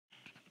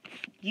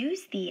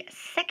Use the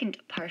second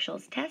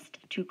partials test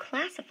to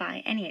classify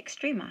any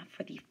extrema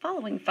for the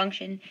following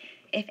function,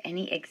 if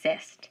any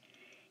exist.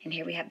 And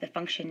here we have the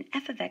function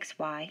f of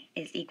xy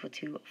is equal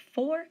to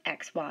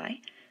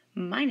 4xy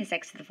minus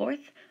x to the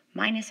fourth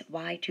minus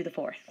y to the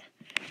fourth.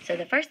 So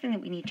the first thing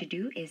that we need to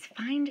do is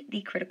find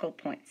the critical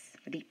points,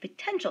 or the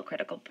potential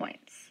critical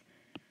points.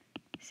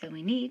 So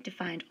we need to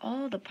find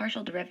all the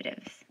partial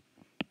derivatives.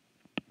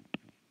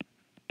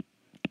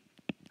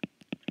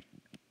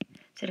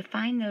 So to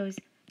find those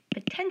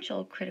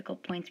potential critical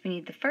points, we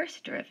need the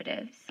first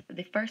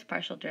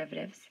partial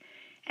derivatives,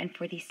 and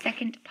for the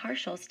second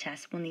partials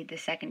test, we'll need the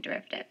second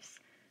derivatives.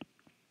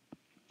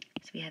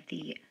 So we have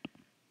the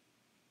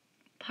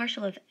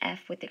partial of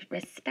f with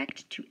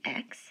respect to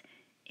x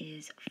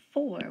is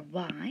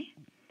 4y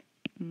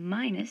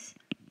minus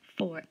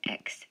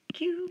 4x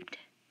cubed,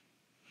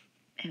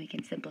 and we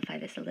can simplify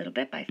this a little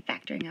bit by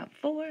factoring out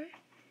 4.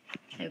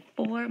 So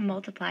 4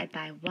 multiplied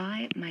by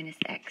y minus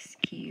x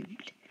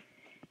cubed.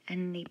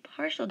 And the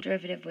partial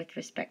derivative with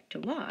respect to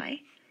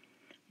y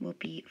will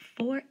be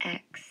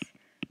 4x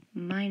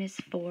minus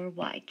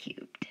 4y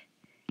cubed.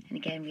 And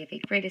again, we have a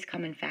greatest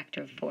common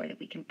factor of 4 that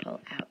we can pull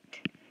out.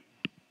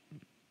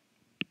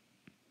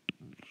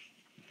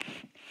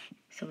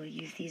 So we'll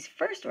use these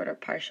first order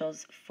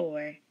partials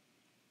for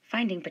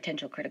finding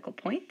potential critical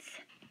points.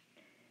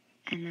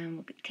 And then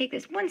we'll take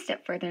this one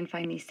step further and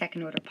find these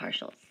second order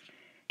partials.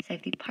 So I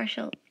have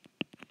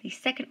the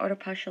second order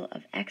partial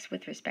of x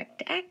with respect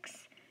to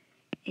x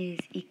is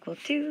equal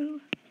to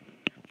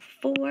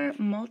 4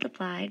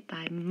 multiplied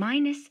by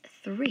minus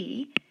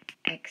 3x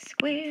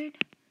squared,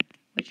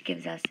 which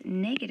gives us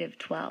negative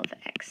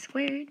 12x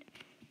squared.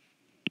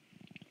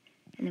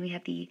 And then we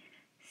have the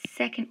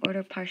second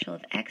order partial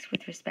of x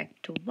with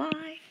respect to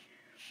y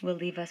will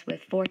leave us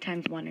with 4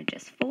 times 1 or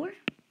just 4.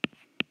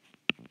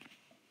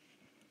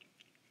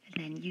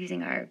 And then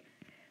using our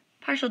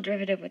partial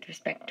derivative with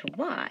respect to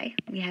y,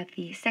 we have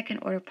the second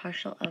order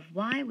partial of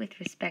y with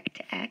respect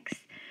to x,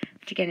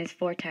 which again is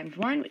 4 times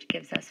 1, which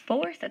gives us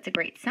 4, so that's a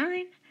great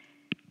sign.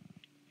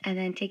 And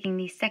then taking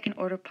the second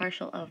order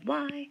partial of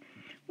y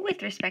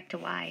with respect to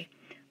y,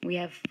 we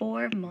have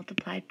 4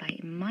 multiplied by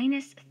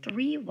minus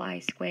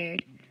 3y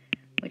squared,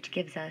 which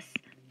gives us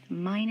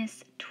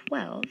minus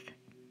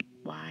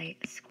 12y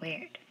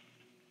squared.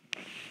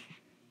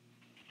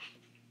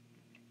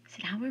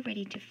 So now we're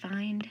ready to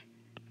find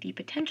the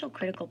potential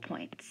critical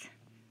points.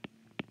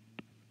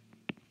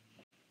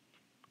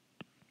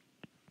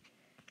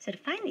 So to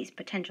find these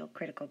potential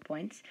critical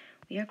points,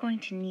 we are going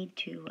to need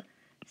to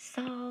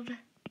solve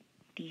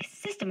the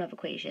system of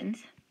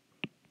equations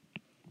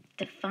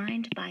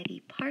defined by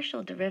the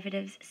partial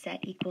derivatives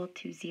set equal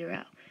to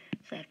 0.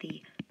 So I have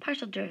the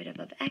partial derivative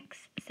of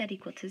x set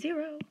equal to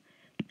 0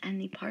 and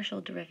the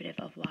partial derivative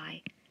of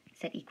y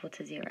set equal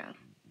to 0.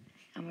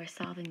 And we're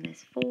solving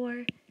this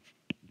for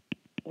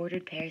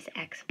ordered pairs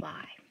x,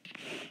 y.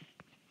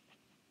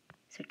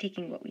 So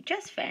taking what we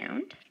just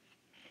found,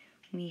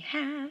 we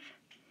have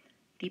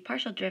the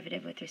partial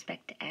derivative with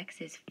respect to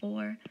x is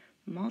 4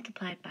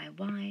 multiplied by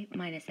y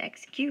minus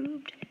x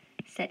cubed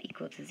set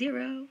equal to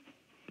 0.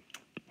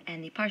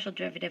 And the partial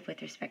derivative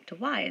with respect to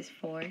y is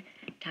 4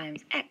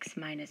 times x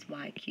minus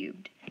y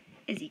cubed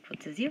is equal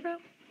to 0.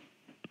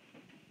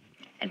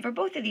 And for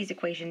both of these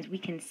equations, we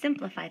can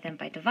simplify them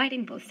by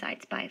dividing both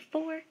sides by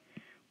 4,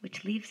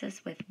 which leaves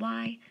us with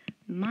y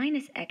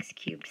minus x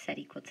cubed set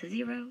equal to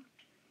 0,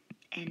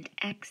 and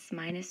x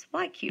minus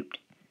y cubed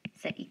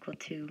set equal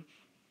to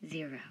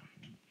 0.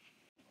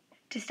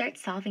 To start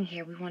solving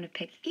here, we want to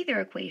pick either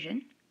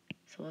equation.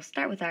 So we'll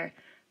start with our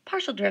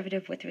partial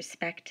derivative with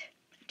respect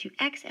to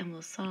x, and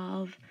we'll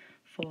solve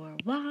for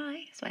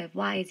y. So I have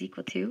y is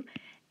equal to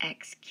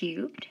x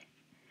cubed.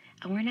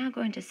 And we're now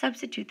going to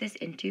substitute this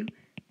into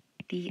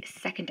the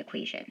second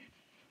equation.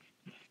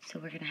 So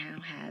we're going to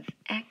now have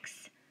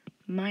x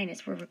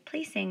minus, we're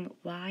replacing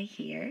y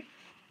here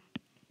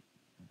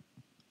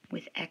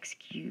with x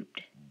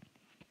cubed.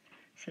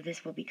 So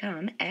this will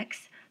become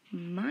x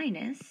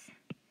minus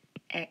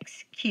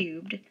x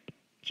cubed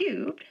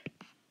cubed,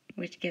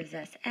 which gives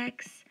us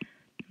x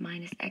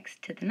minus x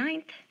to the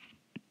 9th.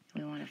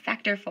 We want to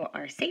factor for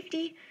our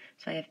safety,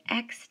 so I have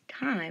x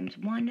times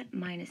 1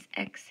 minus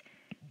x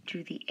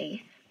to the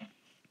 8th.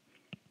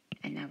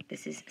 And now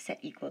this is set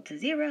equal to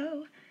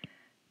 0.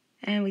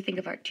 And we think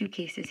of our two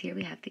cases here.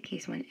 We have the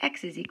case when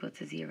x is equal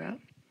to 0.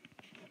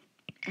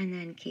 And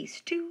then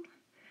case 2,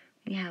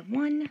 we have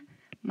 1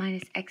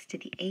 minus x to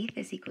the 8th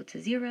is equal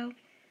to 0.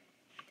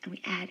 And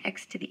we add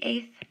x to the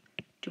 8th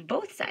to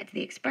both sides of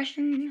the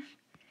expression.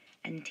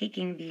 And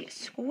taking the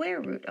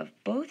square root of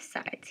both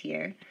sides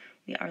here,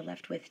 we are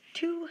left with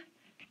 2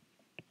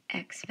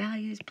 x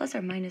values plus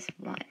or minus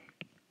 1.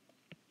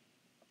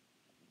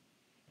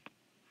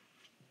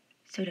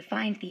 So to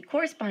find the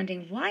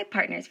corresponding y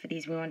partners for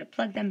these, we want to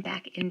plug them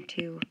back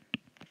into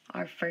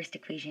our first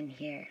equation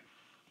here.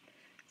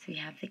 So we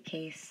have the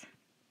case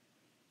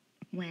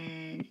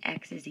when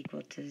x is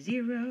equal to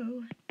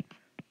 0,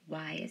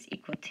 y is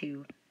equal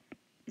to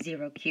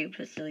 0 cubed,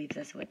 which leaves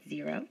us with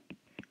 0.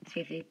 So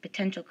we have a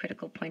potential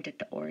critical point at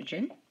the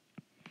origin.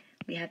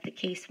 We have the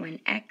case when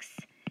x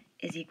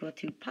is equal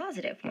to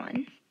positive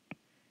 1.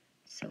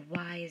 So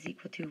y is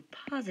equal to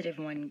positive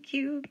 1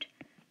 cubed,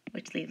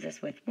 which leaves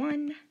us with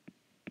 1.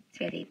 So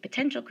we have a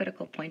potential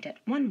critical point at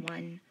 1,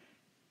 1.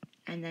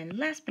 And then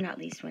last but not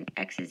least, when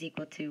x is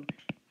equal to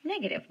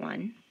negative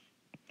 1,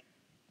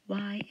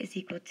 y is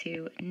equal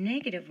to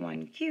negative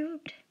 1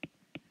 cubed,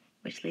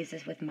 which leaves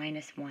us with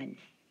minus 1.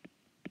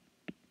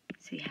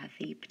 So we have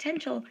the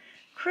potential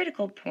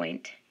critical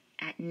point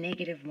at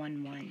negative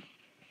 1, 1.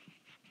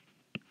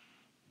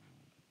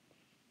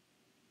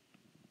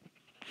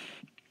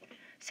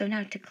 So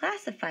now to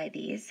classify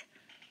these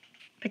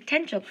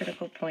potential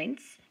critical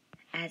points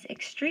as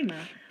extrema,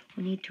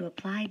 we need to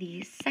apply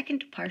the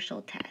second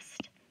partial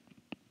test.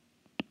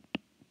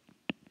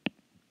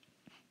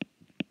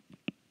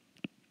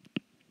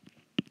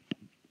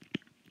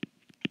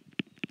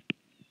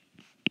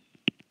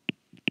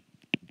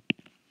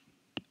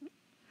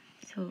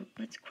 So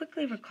let's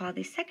quickly recall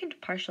the second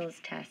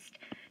partials test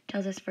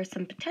tells us for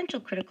some potential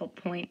critical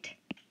point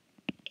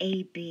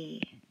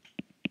AB.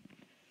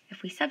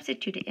 If we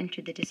substitute it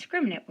into the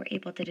discriminant, we're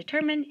able to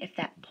determine if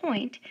that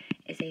point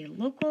is a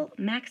local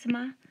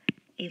maxima,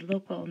 a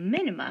local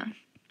minima,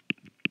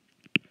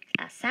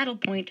 a saddle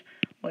point,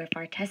 or if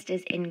our test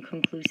is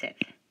inconclusive.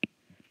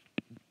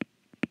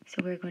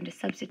 So we're going to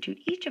substitute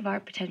each of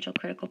our potential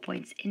critical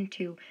points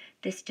into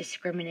this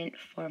discriminant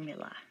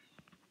formula.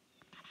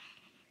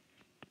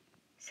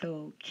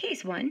 So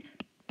case 1,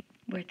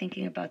 we're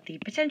thinking about the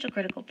potential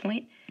critical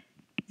point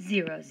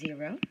 0,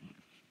 0.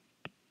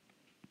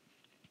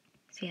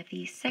 So we have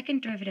the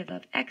second derivative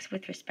of x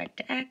with respect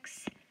to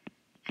x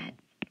at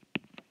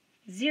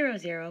 0,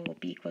 0 will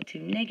be equal to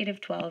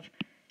negative 12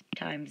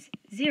 times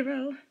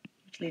 0,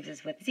 which leaves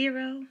us with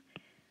 0.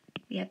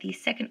 We have the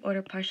second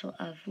order partial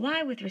of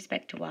y with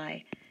respect to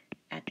y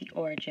at the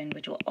origin,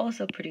 which will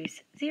also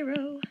produce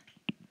 0.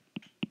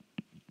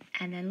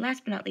 And then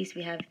last but not least,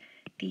 we have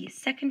the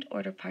second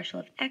order partial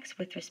of x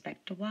with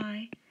respect to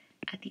y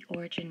at the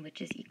origin,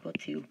 which is equal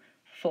to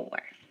 4.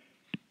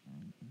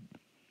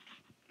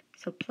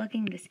 So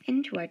plugging this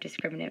into our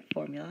discriminant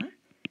formula,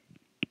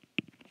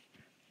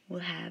 we'll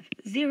have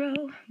 0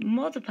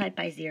 multiplied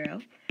by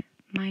 0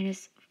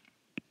 minus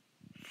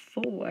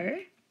 4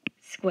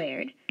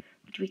 squared,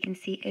 which we can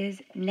see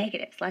is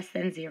negative, less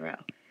than 0.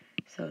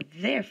 So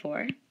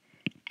therefore,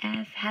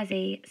 f has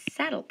a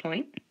saddle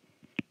point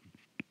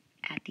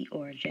at the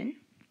origin,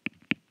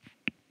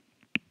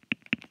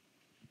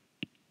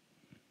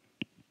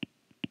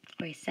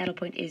 or a saddle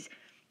point is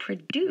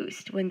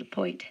produced when the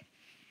point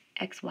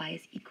xy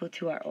is equal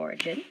to our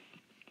origin.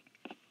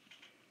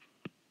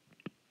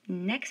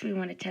 Next, we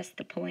want to test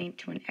the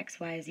point when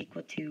xy is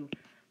equal to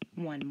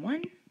 1,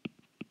 1.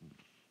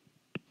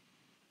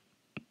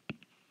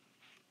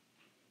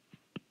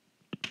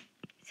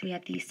 So we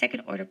have the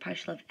second order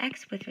partial of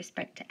x with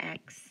respect to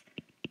x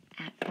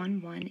at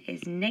 1, 1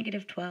 is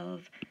negative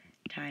 12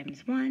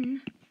 times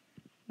 1,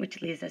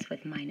 which leaves us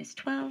with minus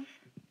 12.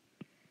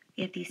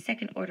 We have the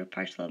second order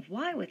partial of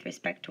y with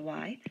respect to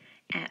y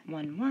at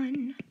 1,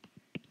 1,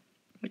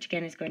 which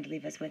again is going to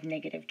leave us with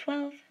negative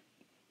 12.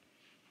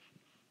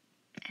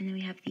 And then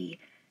we have the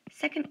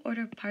second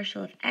order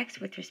partial of x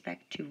with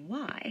respect to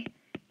y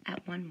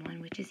at 1, 1,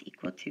 which is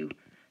equal to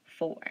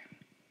 4.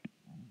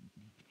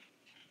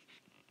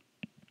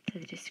 So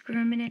the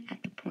discriminant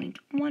at the point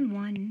 1,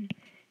 1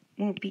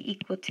 will be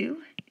equal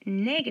to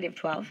negative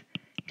 12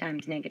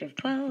 times negative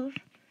 12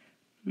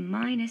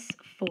 minus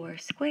 4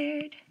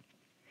 squared.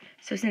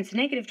 So since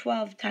negative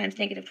 12 times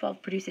negative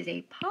 12 produces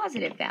a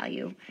positive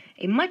value,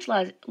 a much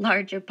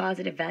larger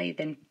positive value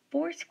than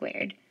 4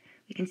 squared,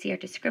 we can see our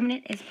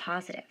discriminant is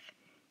positive.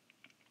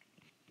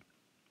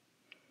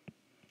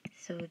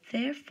 So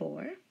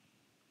therefore,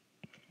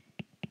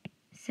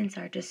 since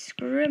our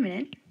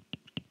discriminant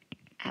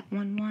at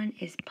 1, 1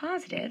 is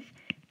positive,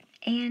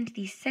 and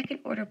the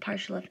second order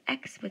partial of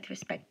x with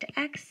respect to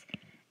x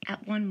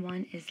at 1,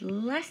 1 is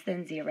less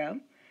than 0,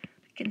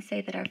 we can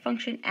say that our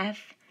function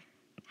f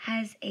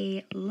has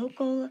a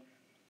local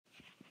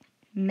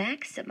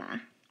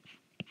maxima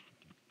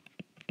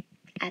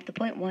at the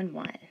point 1,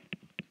 1.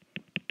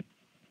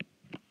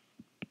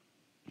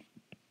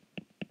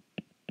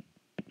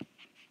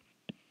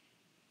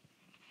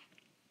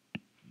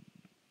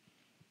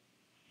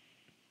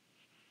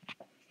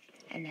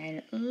 And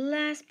then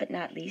last but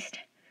not least,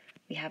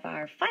 we have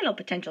our final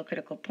potential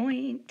critical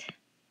point,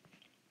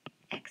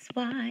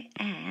 xy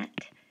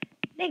at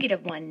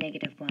negative 1,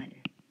 negative 1.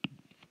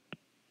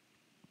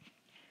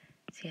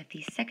 So you have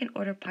the second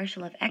order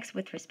partial of x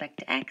with respect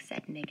to x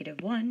at negative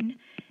 1.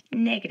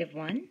 Negative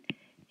 1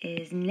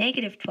 is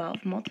negative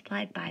 12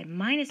 multiplied by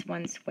minus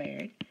 1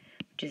 squared,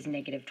 which is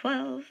negative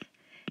 12.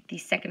 The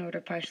second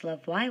order partial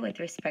of y with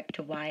respect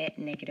to y at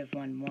negative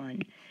 1,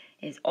 1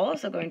 is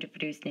also going to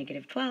produce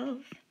negative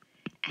 12.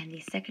 And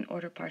the second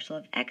order partial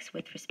of x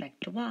with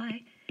respect to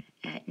y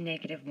at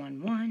negative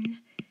 1, 1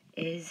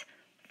 is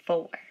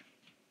 4.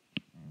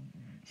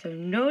 So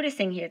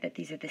noticing here that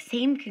these are the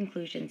same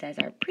conclusions as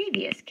our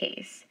previous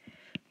case,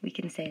 we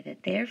can say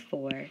that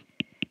therefore,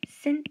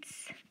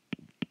 since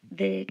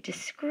the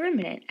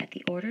discriminant at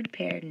the ordered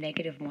pair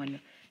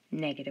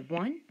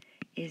 -1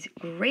 is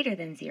greater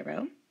than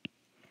 0,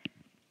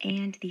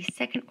 and the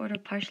second order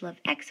partial of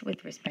x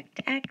with respect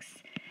to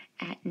x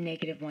at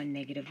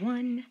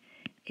 -1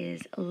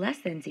 is less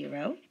than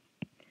 0,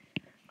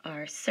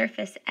 our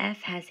surface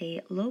F has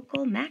a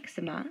local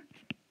maxima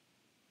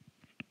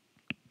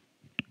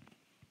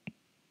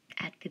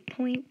at the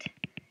point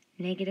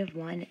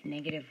 -1,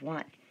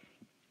 -1.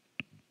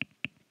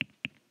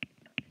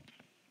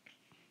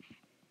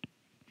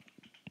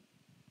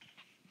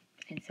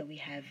 And so we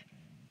have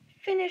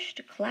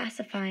finished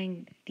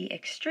classifying the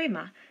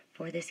extrema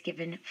for this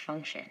given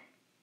function.